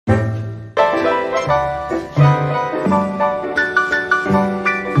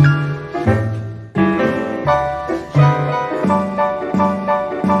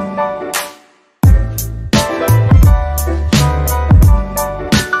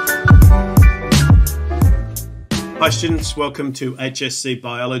Hi students, welcome to HSC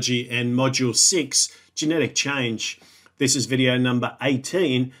Biology and Module 6, Genetic Change. This is video number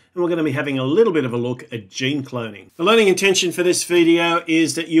 18 and we're going to be having a little bit of a look at gene cloning. The learning intention for this video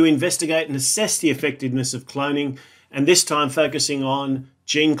is that you investigate and assess the effectiveness of cloning, and this time focusing on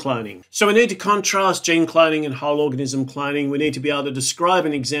gene cloning. So we need to contrast gene cloning and whole organism cloning. We need to be able to describe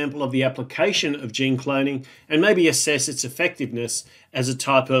an example of the application of gene cloning and maybe assess its effectiveness as a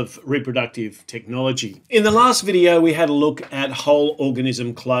type of reproductive technology. In the last video, we had a look at whole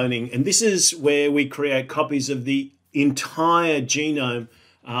organism cloning, and this is where we create copies of the entire genome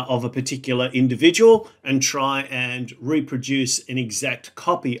of a particular individual and try and reproduce an exact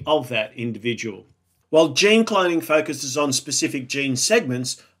copy of that individual. While gene cloning focuses on specific gene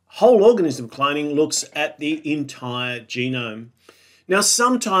segments, whole organism cloning looks at the entire genome. Now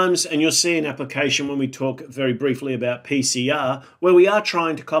sometimes, and you'll see an application when we talk very briefly about PCR, where we are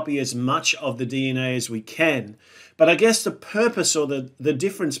trying to copy as much of the DNA as we can. But I guess the purpose or the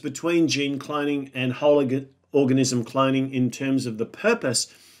difference between gene cloning and whole organism cloning in terms of the purpose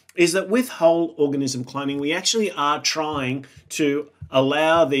is that with whole organism cloning, we actually are trying to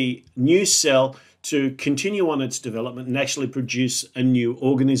allow the new cell to continue on its development and actually produce a new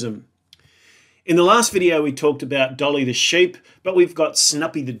organism. In the last video, we talked about Dolly the sheep, but we've got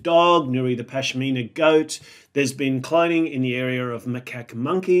Snuppy the dog, Nuri the pashmina goat. There's been cloning in the area of macaque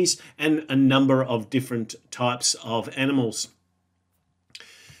monkeys and a number of different types of animals.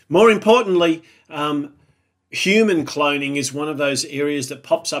 More importantly, human cloning is one of those areas that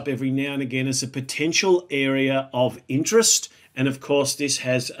pops up every now and again as a potential area of interest. And of course, this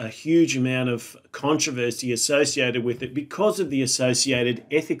has a huge amount of controversy associated with it because of the associated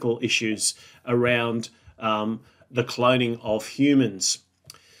ethical issues around the cloning of humans.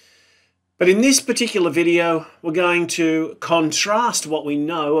 But in this particular video, we're going to contrast what we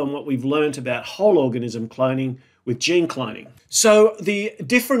know and what we've learned about whole organism cloning with gene cloning. So the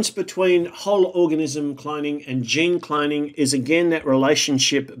difference between whole organism cloning and gene cloning is again that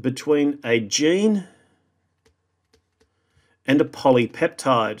relationship between a gene and a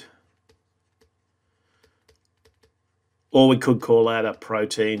polypeptide, or we could call that a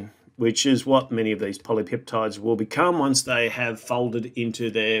protein, which is what many of these polypeptides will become once they have folded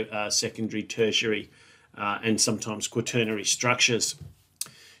into their secondary, tertiary, and sometimes quaternary structures.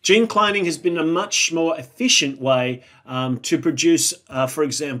 Gene cloning has been a much more efficient way to produce, for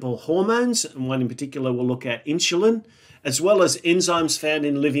example, hormones, and one in particular we'll look at insulin, as well as enzymes found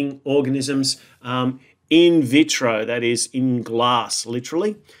in living organisms in vitro, that is in glass,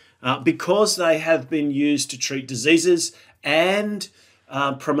 literally, because they have been used to treat diseases and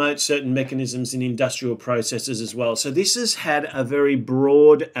promote certain mechanisms in industrial processes as well. So this has had a very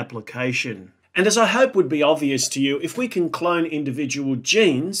broad application. And as I hope would be obvious to you, if we can clone individual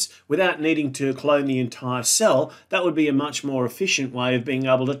genes without needing to clone the entire cell, that would be a much more efficient way of being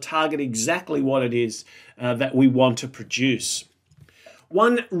able to target exactly what it is that we want to produce.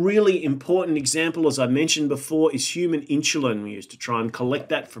 One really important example, as I mentioned before, is human insulin. We used to try and collect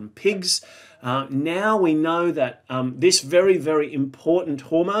that from pigs. Now we know that this very, very important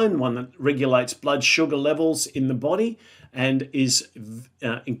hormone, one that regulates blood sugar levels in the body and is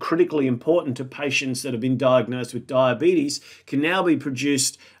critically important to patients that have been diagnosed with diabetes, can now be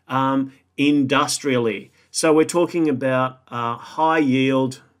produced industrially. So we're talking about high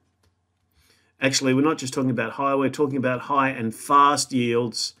yield. Actually, we're not just talking about high, we're talking about high and fast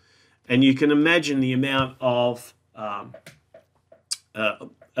yields. And you can imagine the amount of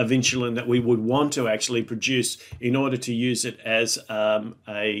insulin that we would want to actually produce in order to use it as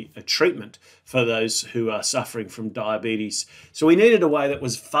a treatment for those who are suffering from diabetes. So we needed a way that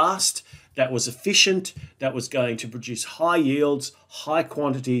was fast, that was efficient, that was going to produce high yields, high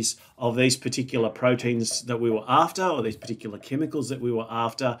quantities of these particular proteins that we were after, or these particular chemicals that we were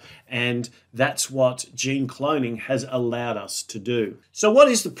after, and that's what gene cloning has allowed us to do. So what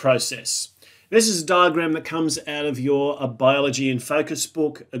is the process? This is a diagram that comes out of your Biology in Focus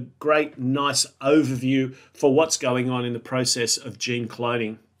book, a great, nice overview for what's going on in the process of gene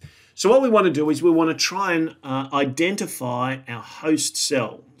cloning. So what we want to do is we want to try and identify our host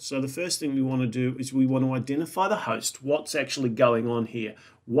cell. So the first thing we want to do is we want to identify the host. What's actually going on here?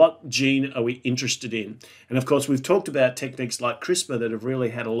 What gene are we interested in? And of course, we've talked about techniques like CRISPR that have really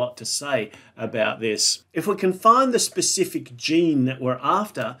had a lot to say about this. If we can find the specific gene that we're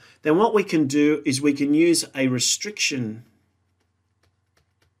after, then what we can do is we can use a restriction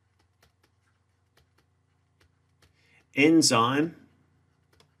enzyme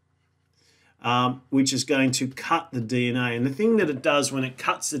which is going to cut the DNA. And the thing that it does when it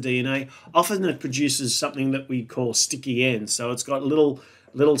cuts the DNA, often it produces something that we call sticky ends. So it's got little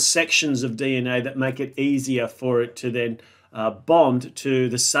sections of DNA that make it easier for it to then bond to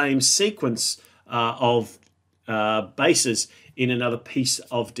the same sequence of bases in another piece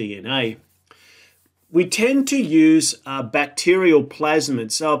of DNA. We tend to use bacterial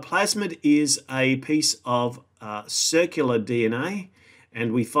plasmids. So a plasmid is a piece of circular DNA,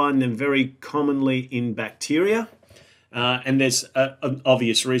 and we find them very commonly in bacteria. And there's an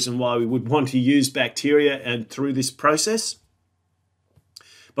obvious reason why we would want to use bacteria and through this process.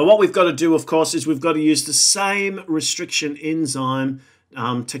 But what we've got to do, of course, is we've got to use the same restriction enzyme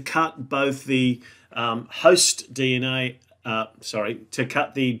to cut both the host DNA, to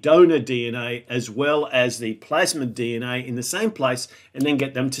cut the donor DNA as well as the plasmid DNA in the same place and then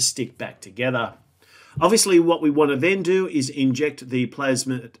get them to stick back together. Obviously, what we want to then do is inject the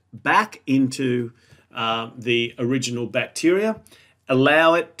plasmid back into the original bacteria,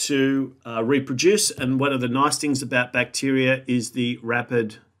 allow it to reproduce, and one of the nice things about bacteria is the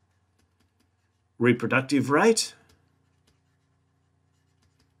rapid reproductive rate.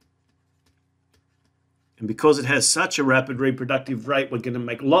 And because it has such a rapid reproductive rate, we're going to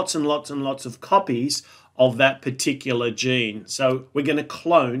make lots and lots and lots of copies of that particular gene. So we're going to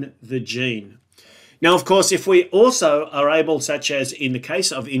clone the gene. Now, of course, if we also are able, such as in the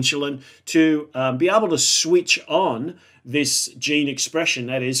case of insulin, to be able to switch on this gene expression,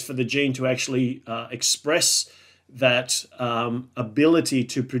 that is, for the gene to actually express that ability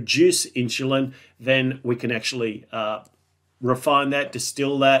to produce insulin, then we can actually refine that,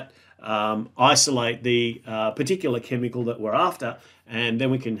 distill that, isolate the particular chemical that we're after, and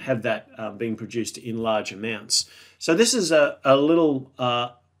then we can have that being produced in large amounts. So this is a little,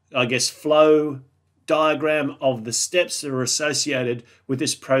 I guess, flow diagram of the steps that are associated with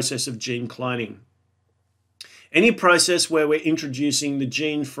this process of gene cloning. Any process where we're introducing the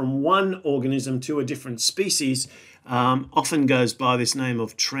gene from one organism to a different species often goes by this name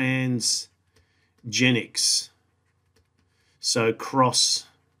of transgenics. So cross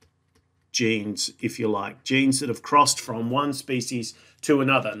genes, if you like, genes that have crossed from one species to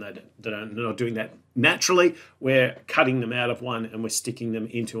another, and they're not doing that naturally. We're cutting them out of one and we're sticking them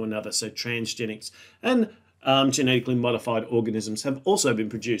into another. So transgenics and genetically modified organisms have also been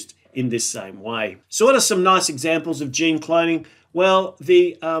produced in this same way. So what are some nice examples of gene cloning? Well,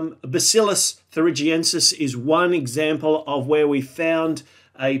 the Bacillus thuringiensis is one example of where we found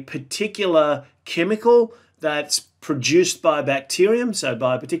a particular chemical that's produced by a bacterium, so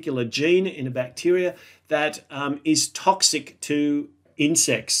by a particular gene in a bacteria that is toxic to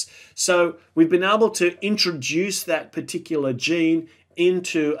insects. So we've been able to introduce that particular gene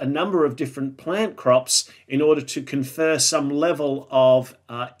into a number of different plant crops in order to confer some level of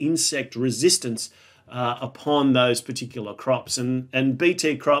insect resistance upon those particular crops. And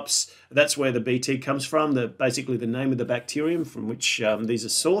Bt crops, that's where the Bt comes from, basically the name of the bacterium from which these are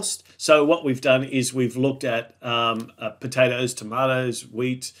sourced. So what we've done is we've looked at potatoes, tomatoes,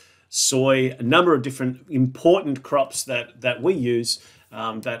 wheat, soy, a number of different important crops that we use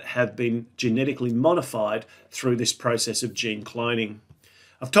that have been genetically modified through this process of gene cloning.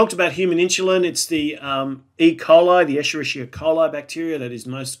 I've talked about human insulin. It's the E. coli, the Escherichia coli bacteria that is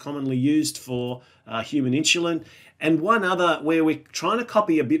most commonly used for human insulin. And one other where we're trying to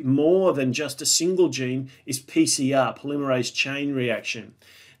copy a bit more than just a single gene is PCR, polymerase chain reaction.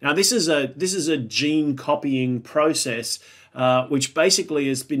 Now this is a gene copying process which basically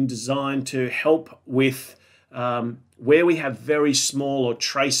has been designed to help with where we have very small or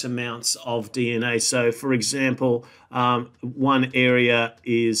trace amounts of DNA. So for example, one area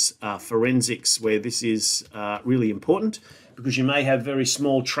is forensics, where this is really important because you may have very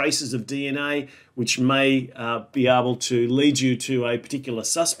small traces of DNA which may be able to lead you to a particular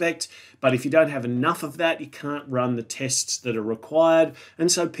suspect. But if you don't have enough of that, you can't run the tests that are required.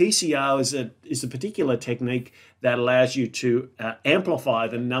 And so PCR is a particular technique that allows you to amplify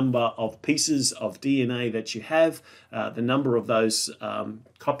the number of pieces of DNA that you have, the number of those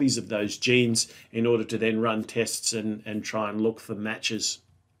copies of those genes, in order to then run tests and try and look for matches.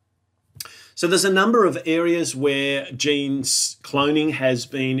 So there's a number of areas where genes cloning has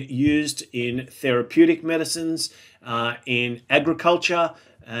been used in therapeutic medicines, in agriculture,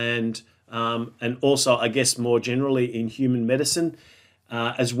 and also, I guess, more generally in human medicine,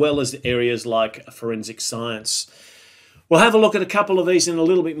 as well as areas like forensic science. We'll have a look at a couple of these in a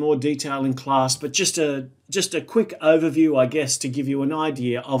little bit more detail in class, but just a quick overview, I guess, to give you an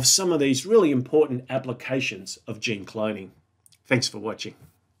idea of some of these really important applications of gene cloning. Thanks for watching.